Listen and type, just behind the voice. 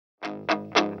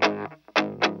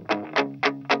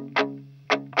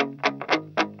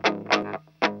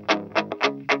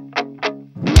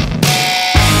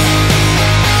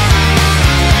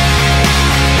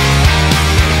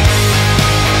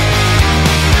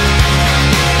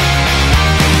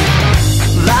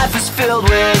filled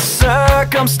with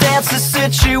circumstances,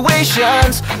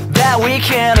 situations that we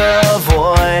can't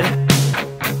avoid.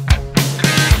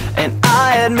 And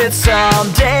I admit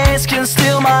some days can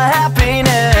steal my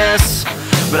happiness,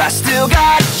 but I still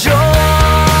got joy.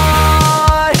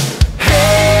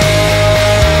 Hey,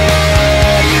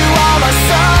 you are my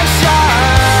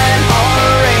sunshine on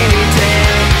a rainy day.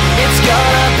 It's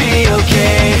gonna be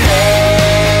okay. Hey,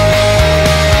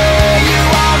 you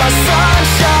are my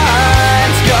sunshine.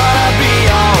 It's gonna be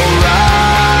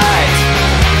alright.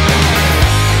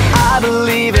 I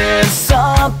believe in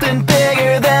something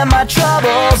bigger than my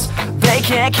troubles. They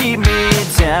can't keep me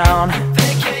down.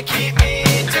 They can't keep me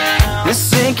down. This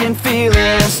sinking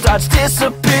feeling starts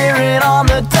disappearing on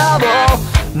the double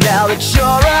now that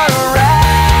you're around.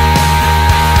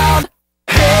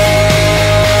 Hey,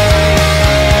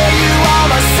 you are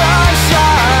my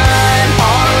sunshine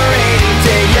on a rainy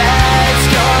day. Yeah, it's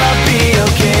gonna be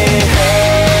okay. Hey,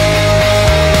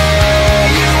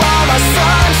 you are my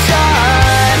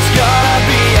sunshine. It's gonna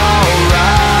be alright.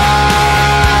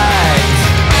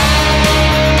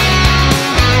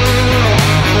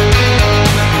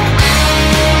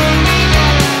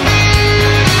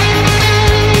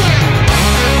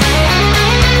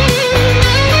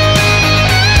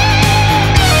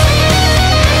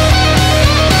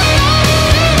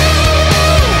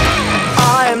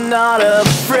 Not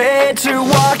afraid to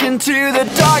walk into the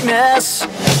darkness,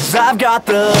 'cause I've got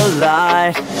the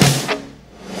light.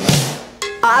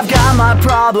 I've got my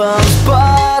problems,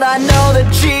 but I know that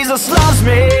Jesus loves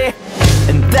me,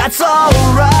 and that's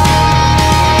alright.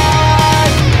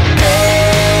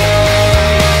 Hey,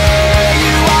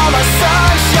 you are my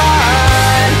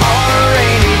sunshine on a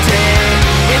rainy day.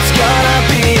 It's gonna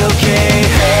be okay.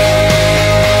 Hey,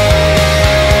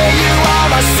 you are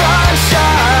my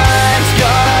sunshine. It's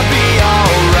gonna be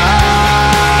alright.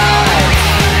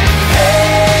 Hey,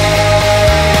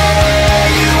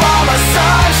 you are my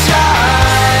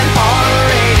sunshine on a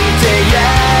rainy day.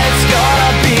 Yeah, it's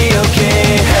gonna be okay.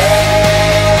 Hey,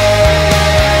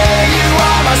 you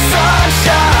are my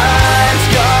sunshine. It's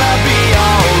gonna be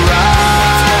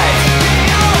alright.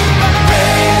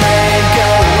 Rain, rain, go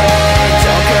away.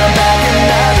 Don't come back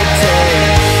another day.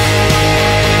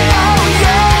 Oh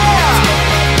yeah.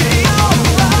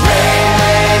 Rain,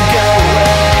 rain, go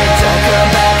away. Don't come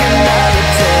back another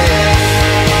day.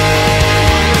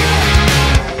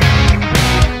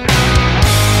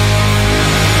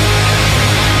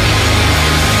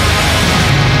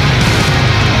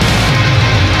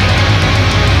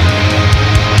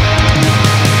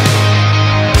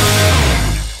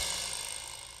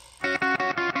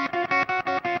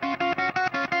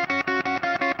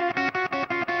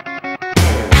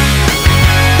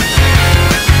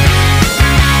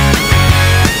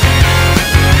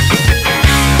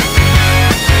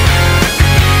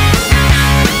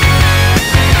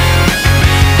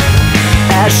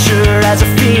 As sure as a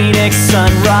phoenix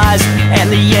sunrise and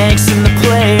the Yanks in the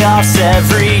playoffs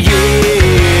every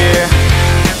year,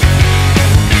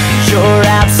 you're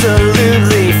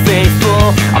absolutely faithful.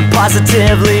 I'm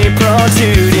positively prone to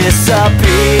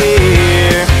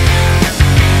disappear,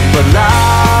 but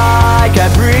like I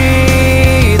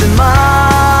breathe and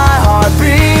my heart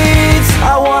beats,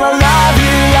 I wanna love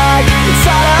you like it's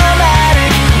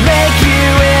automatic. Make you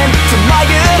into my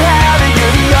good habit.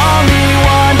 You're the only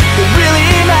one that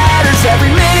really matters.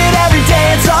 Every minute, every day,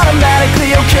 it's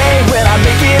automatically okay when I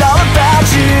make it all about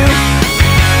you.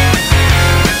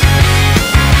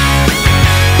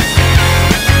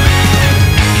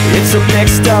 It's a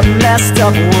mixed up, messed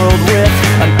up world with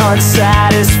an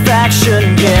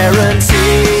unsatisfaction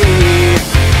guarantee.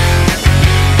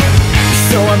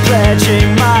 So I'm pledging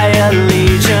my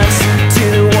allegiance to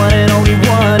the one and only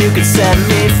one who can set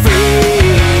me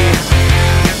free.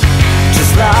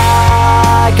 Just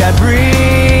like I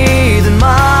breathe and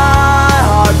my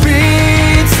heart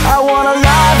beats, I wanna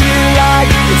love you like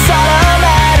it's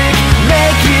automatic.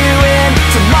 Make you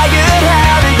into my good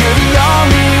habit. You're the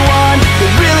only one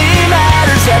that really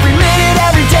matters. Every minute,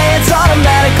 every day, it's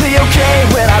automatically okay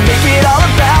when I make it all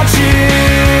about you.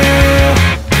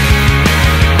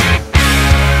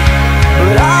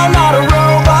 But I'm not a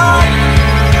robot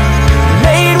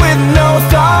made with no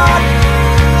thought.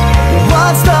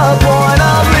 What's the point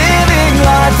of living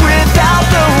life without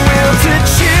the will to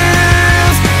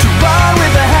choose? To run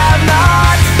with the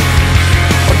have-nots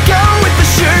or go with the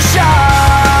sure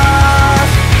shot?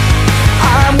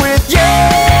 I'm with you.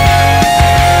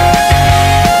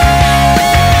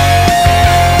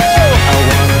 I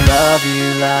wanna love you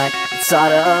like it's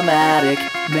automatic.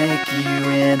 Make you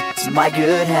into my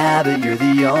good habit. You're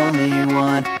the only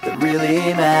one that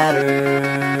really matters.